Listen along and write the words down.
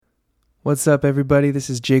What's up, everybody?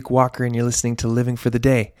 This is Jake Walker, and you're listening to Living for the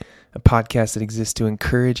Day, a podcast that exists to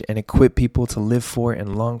encourage and equip people to live for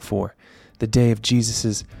and long for the day of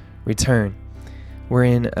Jesus' return. We're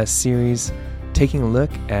in a series taking a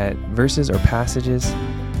look at verses or passages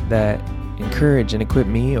that encourage and equip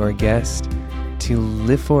me or a guest to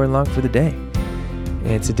live for and long for the day.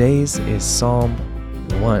 And today's is Psalm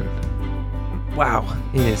 1. Wow,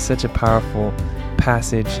 it is such a powerful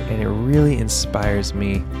passage, and it really inspires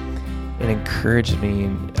me and encouraged me,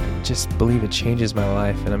 and I just believe it changes my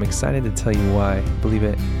life, and I'm excited to tell you why. I believe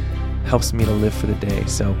it helps me to live for the day.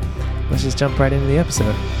 So let's just jump right into the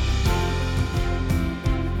episode.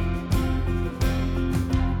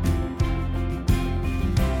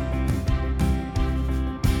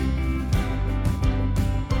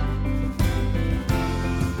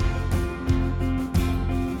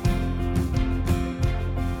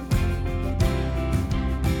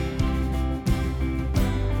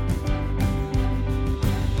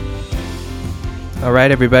 All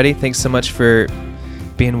right, everybody. Thanks so much for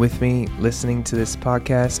being with me, listening to this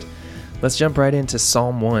podcast. Let's jump right into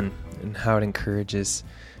Psalm 1 and how it encourages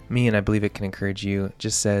me, and I believe it can encourage you. It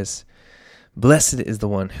just says, "Blessed is the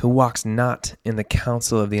one who walks not in the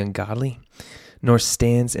counsel of the ungodly, nor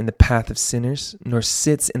stands in the path of sinners, nor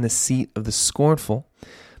sits in the seat of the scornful,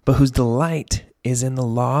 but whose delight is in the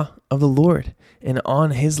law of the Lord, and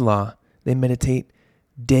on his law they meditate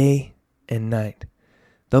day and night.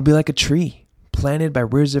 They'll be like a tree planted by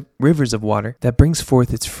rivers of water that brings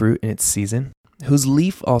forth its fruit in its season, whose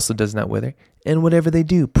leaf also does not wither, and whatever they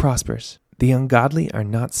do prospers. The ungodly are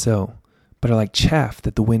not so, but are like chaff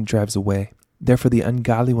that the wind drives away. Therefore the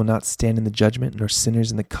ungodly will not stand in the judgment, nor sinners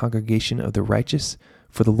in the congregation of the righteous.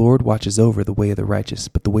 For the Lord watches over the way of the righteous,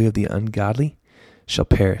 but the way of the ungodly shall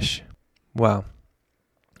perish." Wow.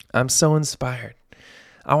 I'm so inspired.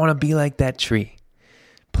 I want to be like that tree,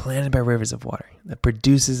 planted by rivers of water, that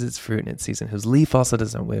produces its fruit in its season, whose leaf also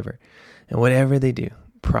does not wither, and whatever they do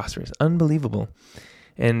prospers. Unbelievable.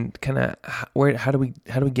 And kind of how do we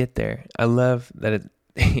get there? I love that it,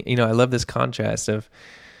 I love this contrast of,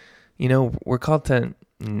 we're called to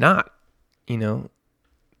not,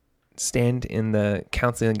 stand in the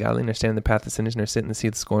counsel of the ungodly, nor stand in the path of sinners, nor sit in the seat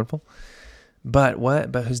of the scornful. But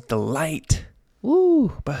what? But whose delight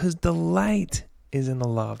is in the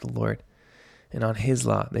law of the Lord. And on his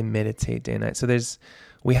law, they meditate day and night. So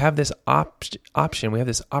we have this option. We have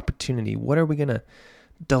this opportunity. What are we going to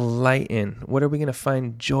delight in? What are we going to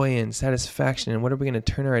find joy in, satisfaction in? What are we going to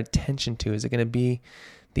turn our attention to? Is it going to be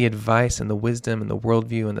the advice and the wisdom and the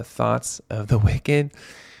worldview and the thoughts of the wicked?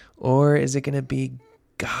 Or is it going to be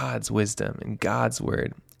God's wisdom and God's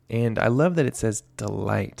word? And I love that it says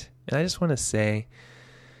delight. And I just want to say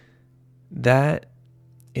that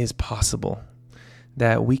is possible.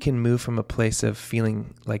 That we can move from a place of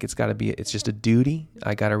feeling like it's just a duty,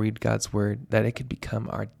 I got to read God's word, that it could become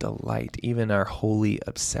our delight, even our holy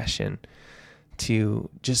obsession to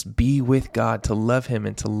just be with God, to love him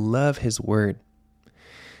and to love his word.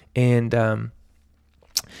 And what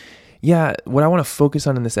I want to focus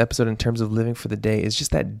on in this episode in terms of living for the day is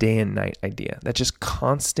just that day and night idea, that just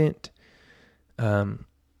constant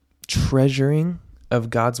treasuring of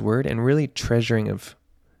God's word and really treasuring of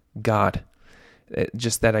God.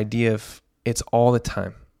 Just that idea of it's all the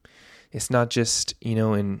time. It's not just,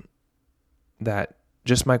 in that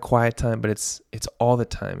just my quiet time, but it's all the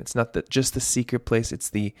time. It's not just the secret place. It's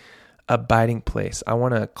the abiding place. I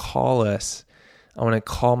want to call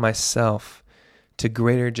myself to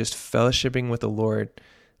greater just fellowshipping with the Lord,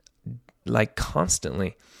 like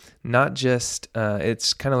constantly, not just,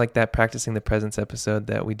 it's kind of like that practicing the presence episode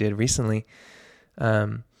that we did recently.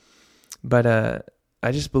 But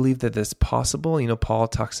I just believe that that's possible. Paul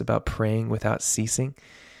talks about praying without ceasing.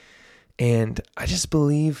 And I just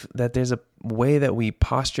believe that there's a way that we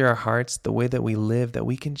posture our hearts, the way that we live, that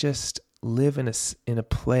we can just live in a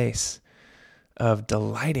place of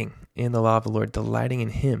delighting in the law of the Lord, delighting in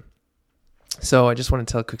him. So I just want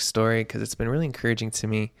to tell a quick story because it's been really encouraging to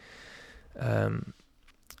me.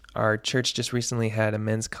 Our church just recently had a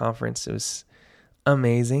men's conference. It was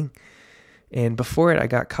amazing. And before it, I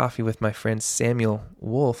got coffee with my friend Samuel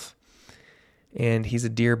Wolf, and he's a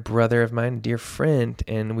dear brother of mine, a dear friend,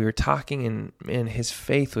 and we were talking, and man, his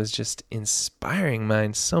faith was just inspiring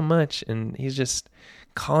mine so much, and he's just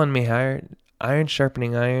calling me higher, iron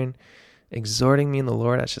sharpening iron, exhorting me in the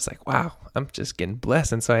Lord. I was just like, wow, I'm just getting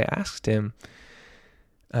blessed. And so I asked him,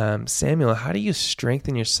 Samuel, how do you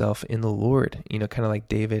strengthen yourself in the Lord? Kind of like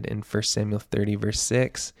David in 1 Samuel 30, verse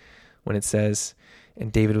 6, when it says, "And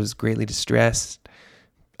David was greatly distressed,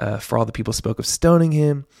 for all the people spoke of stoning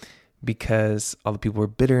him. because all the people were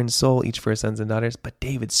bitter in soul, each for his sons and daughters. But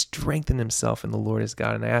David strengthened himself in the Lord his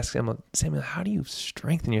God. And I asked him, Samuel, how do you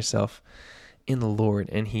strengthen yourself in the Lord?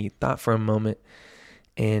 And he thought for a moment.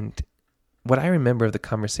 And what I remember of the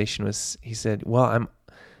conversation was, he said, well,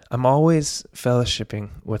 I'm always fellowshipping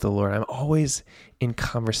with the Lord. I'm always in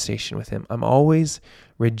conversation with him. I'm always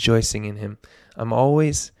rejoicing in him. I'm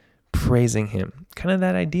always praising him. Kind of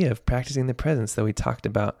that idea of practicing the presence that we talked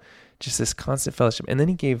about, just this constant fellowship. And then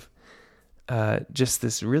he gave just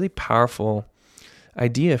this really powerful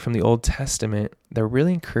idea from the Old Testament that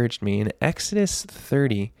really encouraged me. In Exodus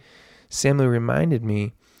 30, Samuel reminded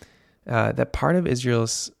me that part of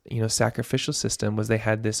Israel's sacrificial system was they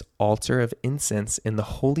had this altar of incense in the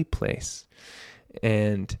holy place.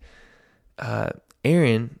 And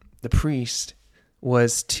Aaron, the priest,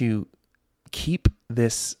 was to keep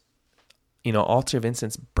this altar of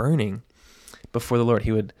incense burning before the Lord.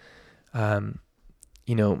 He would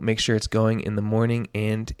make sure it's going in the morning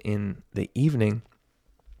and in the evening.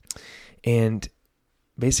 And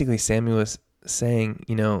basically Samuel was saying,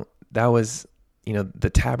 that was,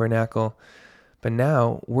 the tabernacle. But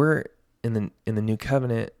now we're in the new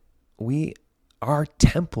covenant. We are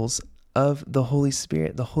temples of the Holy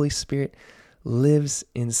Spirit. The Holy Spirit lives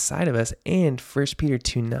inside of us. And 1 Peter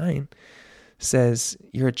 2:9 says,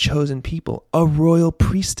 you're a chosen people, a royal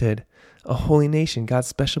priesthood, a holy nation, God's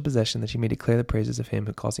special possession, that you may declare the praises of him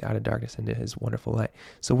who calls you out of darkness into his wonderful light.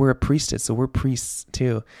 So we're a priesthood, so we're priests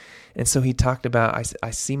too. And so he talked about,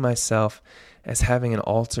 I see myself as having an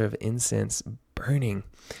altar of incense burning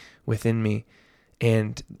within me,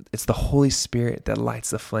 and it's the Holy Spirit that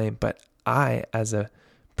lights the flame. But I, as a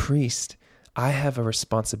priest, I have a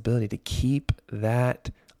responsibility to keep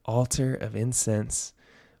that altar of incense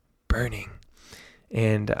burning.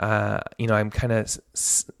 And, I'm kind of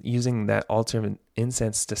using that altar of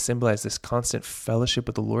incense to symbolize this constant fellowship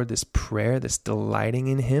with the Lord, this prayer, this delighting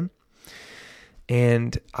in him.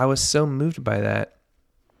 And I was so moved by that.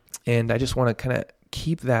 And I just want to kind of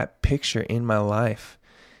keep that picture in my life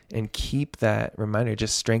and keep that reminder. It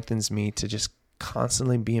just strengthens me to just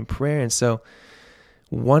constantly be in prayer. And so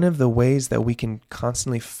one of the ways that we can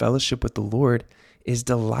constantly fellowship with the Lord is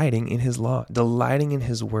delighting in his law, delighting in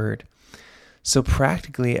his word. So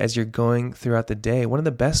practically, as you're going throughout the day, one of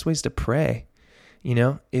the best ways to pray,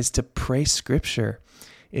 is to pray scripture,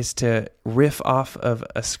 is to riff off of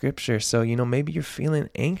a scripture. So, maybe you're feeling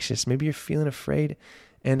anxious, maybe you're feeling afraid.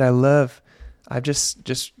 And I've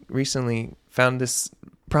just recently found this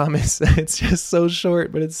promise. It's just so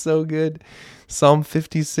short, but it's so good. Psalm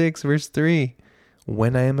 56, verse 3.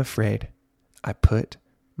 When I am afraid, I put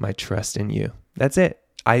my trust in you. That's it.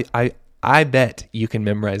 I bet you can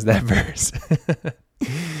memorize that verse.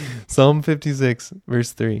 Psalm 56,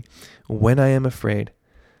 verse 3. When I am afraid,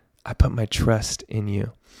 I put my trust in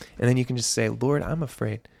you. And then you can just say, Lord, I'm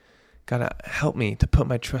afraid. God, help me to put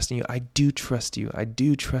my trust in you. I do trust you. I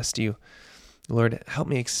do trust you. Lord, help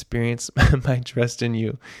me experience my trust in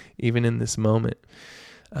you, even in this moment.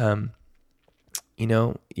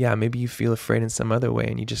 Maybe you feel afraid in some other way,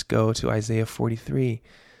 and you just go to Isaiah 43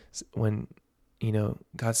 when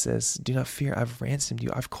God says, do not fear, I've ransomed you.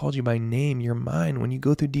 I've called you by name. You're mine. When you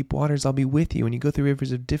go through deep waters, I'll be with you. When you go through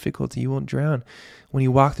rivers of difficulty, you won't drown. When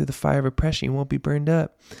you walk through the fire of oppression, you won't be burned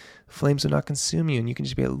up. Flames will not consume you. And you can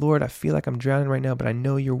just be like, Lord, I feel like I'm drowning right now, but I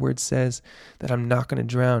know your word says that I'm not going to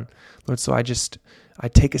drown. Lord, so I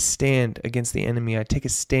take a stand against the enemy. I take a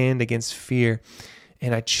stand against fear,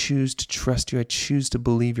 and I choose to trust you. I choose to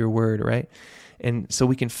believe your word, right? And so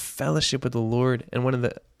we can fellowship with the Lord. And one of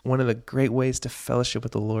the great ways to fellowship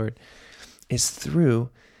with the Lord is through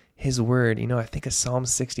his word. I think of Psalm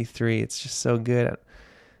 63. It's just so good.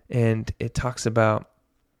 And it talks about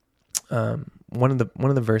one of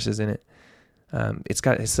the verses in it.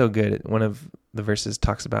 It's so good. One of the verses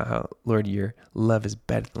talks about how, Lord, your love is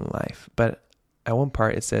better than life. But at one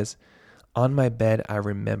part it says, on my bed I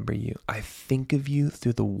remember you. I think of you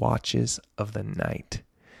through the watches of the night.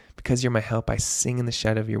 Because you're my help, I sing in the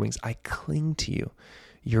shadow of your wings. I cling to you.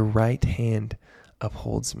 Your right hand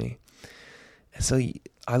upholds me. And so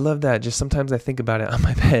I love that. Just sometimes I think about it on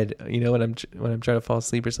my bed, when I'm trying to fall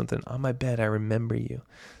asleep or something. On my bed, I remember you.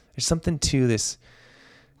 There's something to this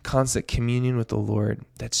constant communion with the Lord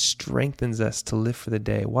that strengthens us to live for the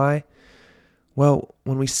day. Why? Well,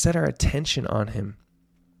 when we set our attention on him,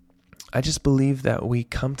 I just believe that we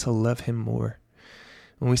come to love him more.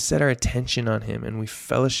 When we set our attention on him and we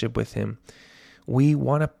fellowship with him, we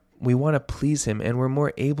want to please him, and we're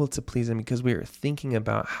more able to please him because we are thinking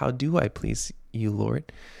about, how do I please you,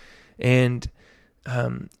 Lord? And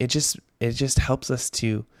it just helps us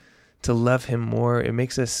to love him more. It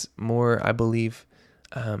makes us more, I believe,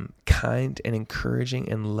 kind and encouraging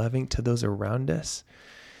and loving to those around us,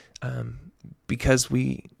 because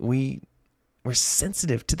we're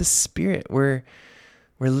sensitive to the Spirit. We're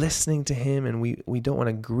listening to Him, and we don't want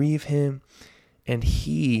to grieve Him, and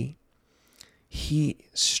He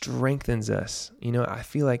strengthens us. I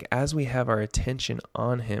feel like as we have our attention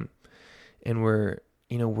on Him, and we're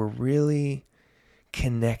really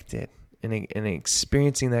connected and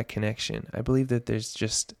experiencing that connection, I believe that there's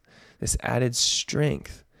just this added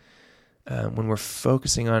strength when we're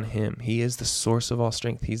focusing on Him. He is the source of all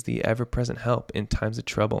strength. He's the ever-present help in times of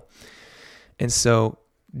trouble. And so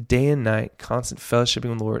day and night, constant fellowshipping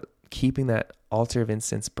with the Lord, keeping that altar of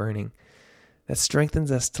incense burning, that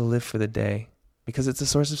strengthens us to live for the day, because it's a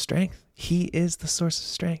source of strength. He is the source of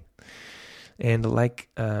strength. And like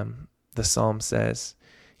the Psalm says,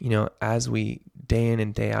 as we day in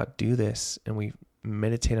and day out do this, and we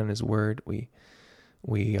meditate on His word,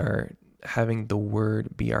 we are having the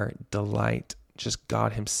word be our delight, just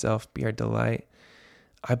God Himself be our delight.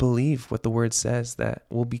 I believe what the word says, that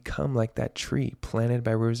we'll become like that tree planted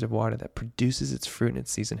by rivers of water that produces its fruit in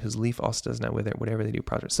its season, whose leaf also does not wither, whatever they do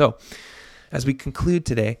prospers. So as we conclude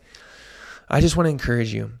today, I just want to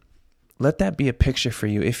encourage you, let that be a picture for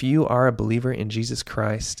you. If you are a believer in Jesus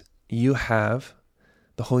Christ, you have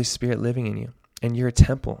the Holy Spirit living in you, and you're a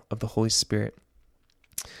temple of the Holy Spirit.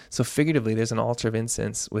 So figuratively, there's an altar of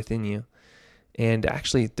incense within you. And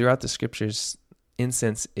actually, throughout the scriptures,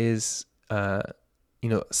 incense is,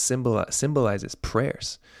 symbolizes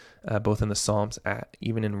prayers, both in the Psalms,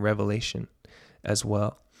 even in Revelation as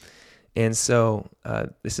well. And so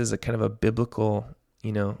this is a kind of a biblical,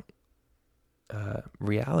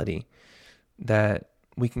 reality, that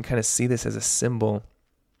we can kind of see this as a symbol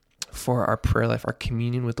for our prayer life, our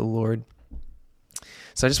communion with the Lord.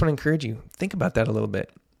 So I just want to encourage you, think about that a little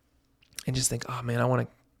bit, and just think, oh man, I want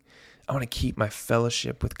to keep my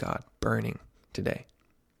fellowship with God burning today.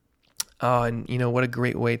 Oh, and what a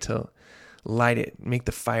great way to light it, make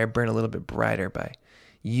the fire burn a little bit brighter by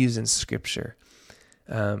using scripture,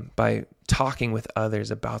 by talking with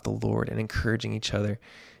others about the Lord and encouraging each other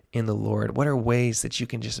in the Lord. What are ways that you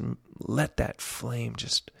can just let that flame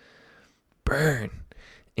just burn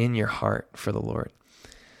in your heart for the Lord?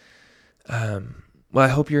 Well, I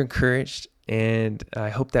hope you're encouraged, and I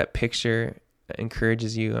hope that picture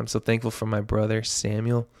encourages you. I'm so thankful for my brother,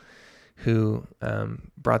 Samuel, who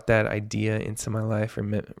brought that idea into my life,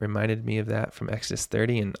 reminded me of that from Exodus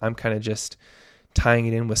 30, and I'm kind of just tying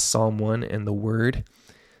it in with Psalm 1 and the Word.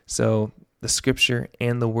 So the Scripture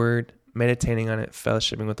and the Word, meditating on it,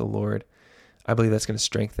 fellowshipping with the Lord, I believe that's going to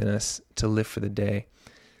strengthen us to live for the day,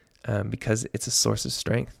 because it's a source of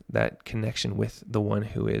strength, that connection with the one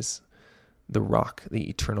who is the rock, the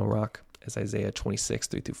eternal rock, as Isaiah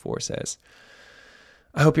 26:3-4 says.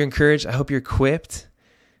 I hope you're encouraged. I hope you're equipped.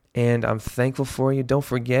 And I'm thankful for you. Don't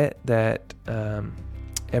forget that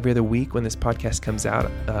every other week when this podcast comes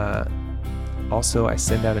out, also I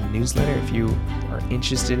send out a newsletter. If you are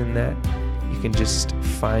interested in that, you can just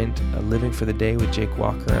find Living for the Day with Jake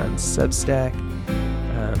Walker on Substack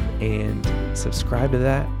and subscribe to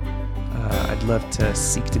that. I'd love to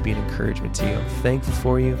seek to be an encouragement to you. I'm thankful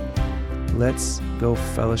for you. Let's go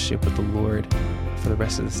fellowship with the Lord for the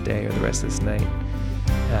rest of this day or the rest of this night,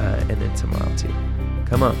 and then tomorrow too.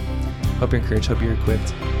 Come on. Hope you're encouraged. Hope you're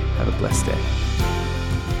equipped. Have a blessed day.